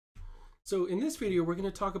So in this video, we're going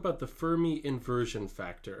to talk about the Fermi Inversion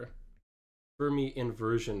factor. Fermi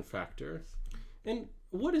Inversion factor. And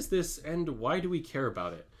what is this and why do we care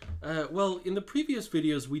about it? Well, in the previous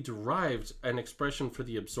videos, we derived an expression for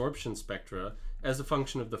the absorption spectra as a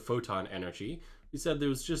function of the photon energy. We said there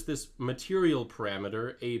was just this material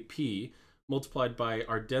parameter, AP, multiplied by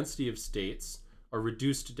our density of states, our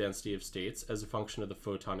reduced density of states as a function of the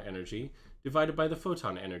photon energy, divided by the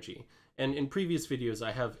photon energy. And in previous videos,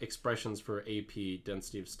 I have expressions for AP,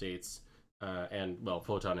 density of states, and, well,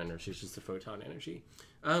 photon energy is just the photon energy.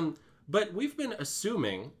 But we've been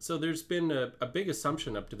assuming, so there's been a big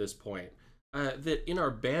assumption up to this point, that in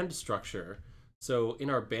our band structure,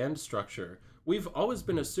 we've always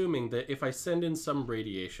been assuming that if I send in some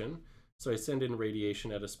radiation, so I send in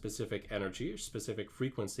radiation at a specific energy, or specific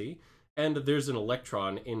frequency, and there's an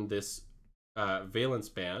electron in this valence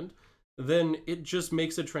band, then it just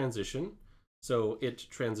makes a transition. So it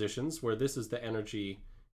transitions where this is the energy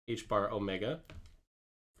h bar omega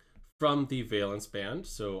from the valence band,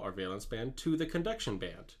 so our valence band, to the conduction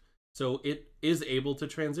band. So it is able to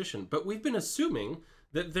transition. But we've been assuming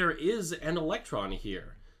that there is an electron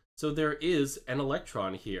here. So there is an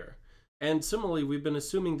electron here. And similarly, we've been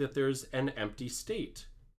assuming that there's an empty state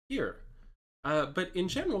here. But in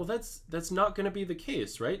general, that's not going to be the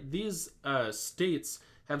case, right? These states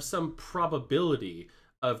have some probability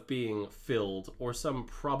of being filled or some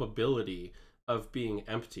probability of being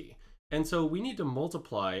empty. And so we need to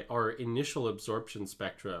multiply our initial absorption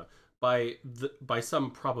spectra by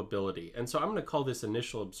some probability. And so I'm going to call this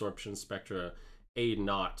initial absorption spectra A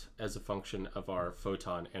naught as a function of our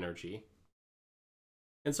photon energy.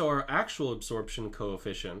 And so our actual absorption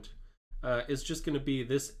coefficient is just going to be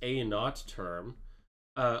this A naught term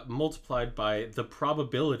multiplied by the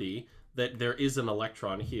probability that there is an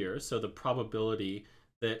electron here. So the probability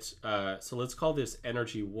that, so let's call this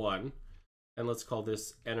energy 1, and let's call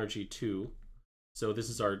this energy 2. So this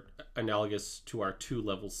is our analogous to our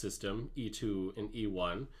two-level system, E2 and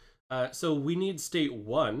E1. So we need state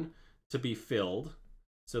 1 to be filled.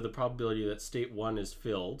 So the probability that state 1 is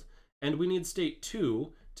filled. And we need state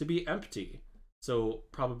 2 to be empty. So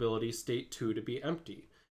probability state 2 to be empty.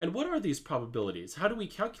 And what are these probabilities? How do we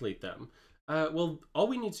calculate them? Well, all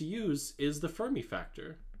we need to use is the Fermi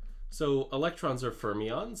factor. So electrons are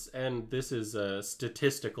fermions, and this is a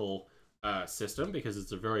statistical system because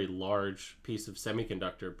it's a very large piece of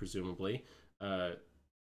semiconductor, presumably,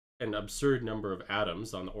 an absurd number of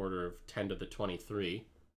atoms on the order of 10 to the 23.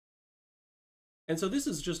 And so this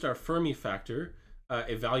is just our Fermi factor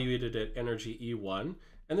evaluated at energy E1,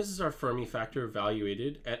 and this is our Fermi factor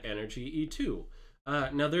evaluated at energy E2.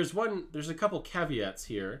 Now there's a couple caveats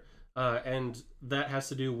here, and that has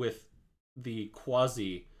to do with the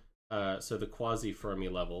quasi Fermi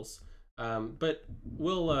levels. But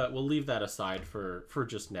we'll leave that aside for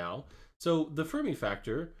just now. So the Fermi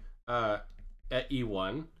factor at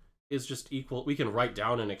E1 is just equal. We can write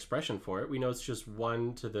down an expression for it. We know it's just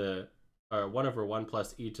 1 over 1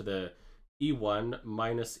 plus e to the E1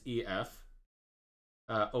 minus EF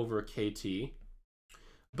over KT.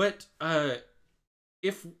 But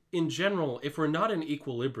if in general, if we're not in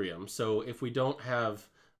equilibrium, so if we don't have,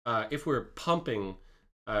 if we're pumping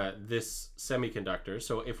this semiconductor,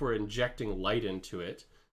 so if we're injecting light into it,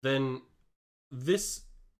 then this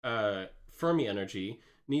Fermi energy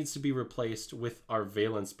needs to be replaced with our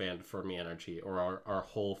valence band Fermi energy, or our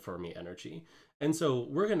whole Fermi energy. And so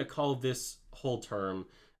we're going to call this whole term,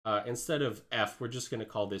 instead of F, we're just going to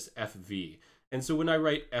call this FV. And so when I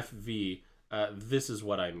write FV, this is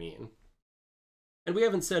what I mean. And we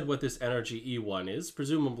haven't said what this energy E1 is.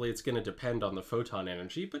 Presumably it's going to depend on the photon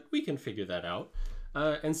energy, but we can figure that out.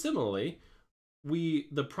 And similarly,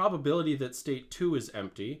 the probability that state 2 is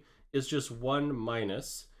empty is just 1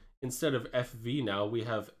 minus, instead of FV now, we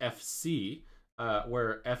have FC,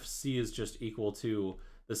 where FC is just equal to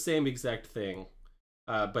the same exact thing,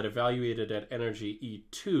 but evaluated at energy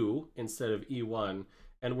E2 instead of E1,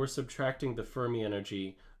 and we're subtracting the Fermi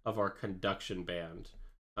energy of our conduction band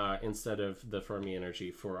instead of the Fermi energy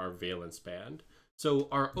for our valence band. So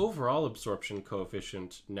our overall absorption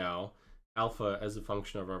coefficient now, alpha as a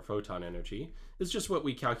function of our photon energy, is just what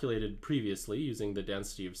we calculated previously using the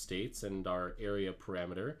density of states and our area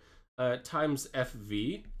parameter, times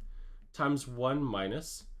FV times 1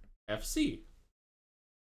 minus FC.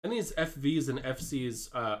 And these FVs and FCs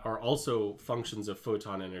are also functions of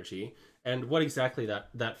photon energy, and what exactly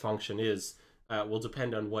that function is will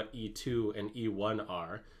depend on what E2 and E1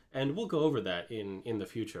 are, and we'll go over that in the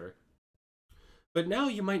future. But now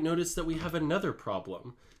you might notice that we have another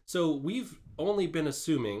problem. So we've only been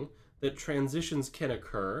assuming that transitions can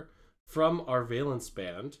occur from our valence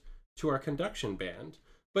band to our conduction band.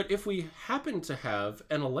 But if we happen to have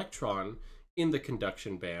an electron in the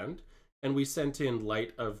conduction band, and we sent in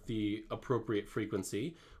light of the appropriate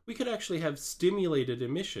frequency, we could actually have stimulated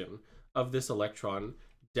emission of this electron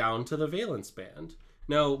down to the valence band.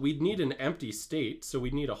 Now, we'd need an empty state, so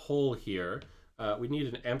we'd need a hole here. We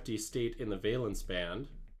need an empty state in the valence band.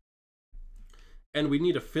 And we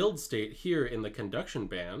need a filled state here in the conduction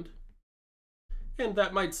band. And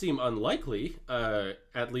that might seem unlikely,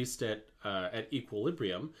 at least at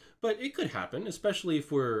equilibrium, but it could happen, especially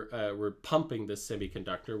if we're pumping this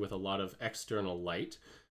semiconductor with a lot of external light.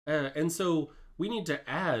 And so we need to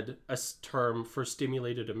add a term for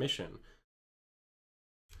stimulated emission.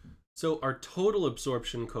 So our total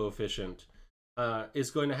absorption coefficient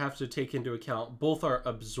is going to have to take into account both our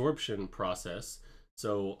absorption process,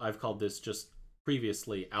 so I've called this just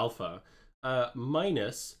previously alpha,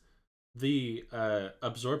 minus the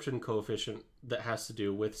absorption coefficient that has to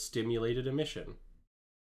do with stimulated emission.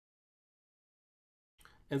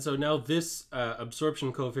 And so now this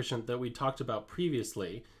absorption coefficient that we talked about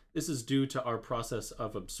previously, this is due to our process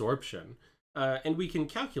of absorption. And we can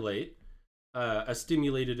calculate a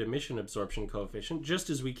stimulated emission absorption coefficient just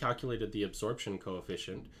as we calculated the absorption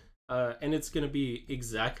coefficient. And it's going to be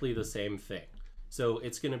exactly the same thing. So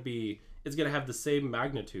it's going to have the same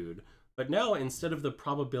magnitude. But now, instead of the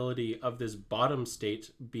probability of this bottom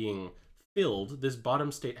state being filled, this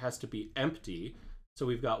bottom state has to be empty. So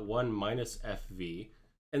we've got 1 minus FV.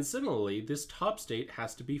 And similarly, this top state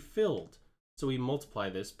has to be filled. So we multiply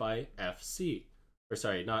this by FC. Or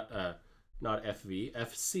sorry, not FV,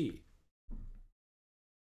 FC.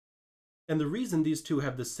 And the reason these two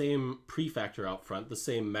have the same prefactor out front, the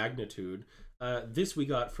same magnitude, this we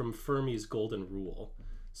got from Fermi's golden rule.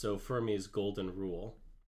 So Fermi's golden rule,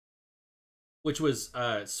 which was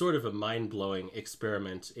sort of a mind-blowing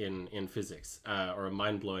experiment in physics, or a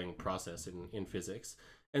mind-blowing process in physics.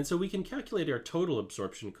 And so we can calculate our total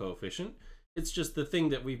absorption coefficient. It's just the thing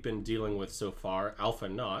that we've been dealing with so far, alpha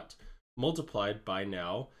naught, multiplied by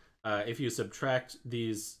now. If you subtract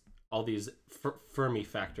all these Fermi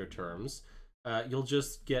factor terms, you'll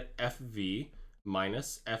just get FV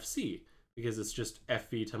minus FC, because it's just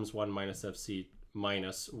FV times 1 minus FC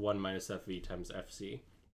minus 1 minus FV times FC.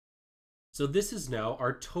 So this is now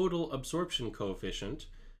our total absorption coefficient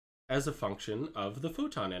as a function of the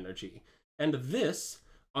photon energy. And this,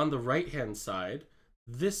 on the right-hand side,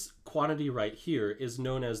 this quantity right here is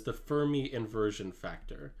known as the Fermi inversion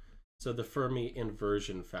factor. So the Fermi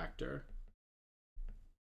inversion factor.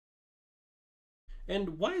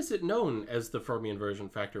 And why is it known as the Fermi inversion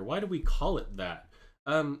factor? Why do we call it that?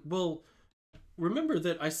 Well, remember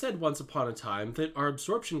that I said once upon a time that our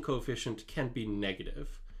absorption coefficient can be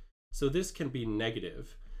negative. So this can be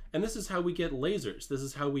negative. And this is how we get lasers. This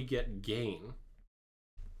is how we get gain.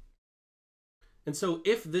 And so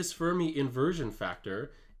if this Fermi inversion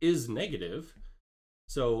factor is negative,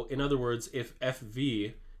 so in other words, if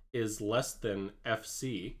FV is less than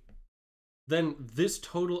FC, then this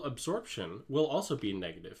total absorption will also be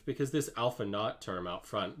negative, because this alpha naught term out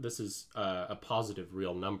front, this is a positive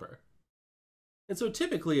real number. And so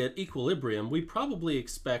typically at equilibrium, we probably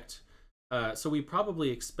expect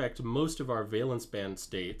most of our valence band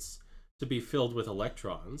states to be filled with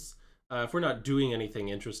electrons. If we're not doing anything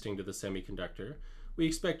interesting to the semiconductor, we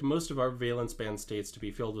expect most of our valence band states to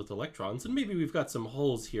be filled with electrons, and maybe we've got some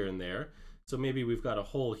holes here and there. So maybe we've got a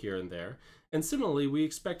hole here and there. And similarly, we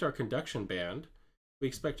expect our conduction band.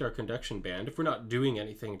 If we're not doing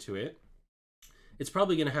anything to it, it's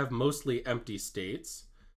probably going to have mostly empty states.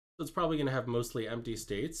 So it's probably going to have mostly empty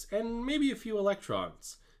states and maybe a few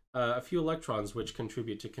electrons. Which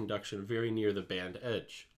contribute to conduction very near the band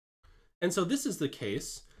edge. And so this is the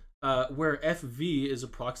case where FV is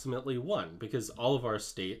approximately 1, because all of our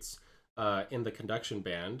states in the conduction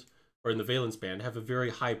band, or in the valence band, have a very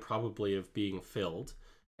high probability of being filled.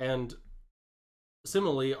 And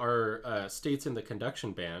similarly, our states in the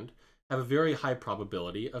conduction band have a very high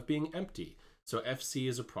probability of being empty. So FC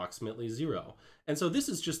is approximately 0. And so this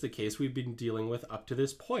is just the case we've been dealing with up to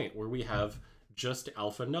this point, where we have just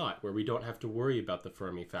alpha naught, where we don't have to worry about the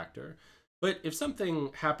Fermi factor. But if something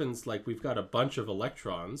happens like we've got a bunch of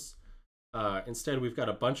electrons, instead we've got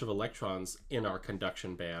a bunch of electrons in our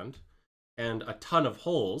conduction band, and a ton of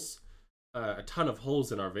holes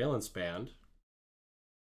in our valence band,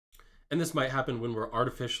 and this might happen when we're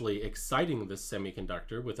artificially exciting this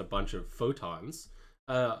semiconductor with a bunch of photons,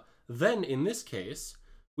 then in this case,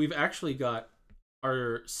 we've actually got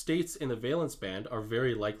our states in the valence band are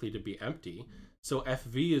very likely to be empty. So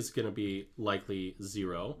FV is going to be likely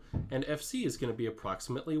 0, and FC is going to be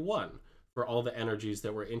approximately 1 for all the energies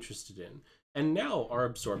that we're interested in. And now our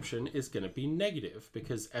absorption is going to be negative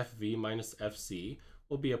because FV minus FC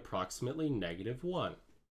will be approximately -1.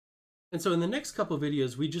 And so in the next couple of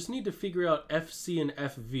videos, we just need to figure out FC and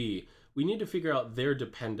FV. We need to figure out their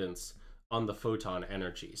dependence on the photon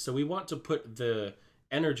energy. So we want to put the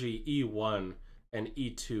energy E1 and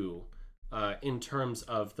E2 in terms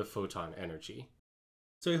of the photon energy.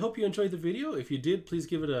 So I hope you enjoyed the video. If you did, please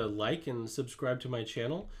give it a like and subscribe to my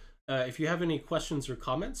channel. If you have any questions or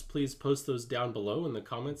comments, please post those down below in the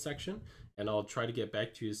comments section, and I'll try to get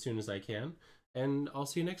back to you as soon as I can. And I'll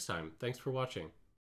see you next time. Thanks for watching.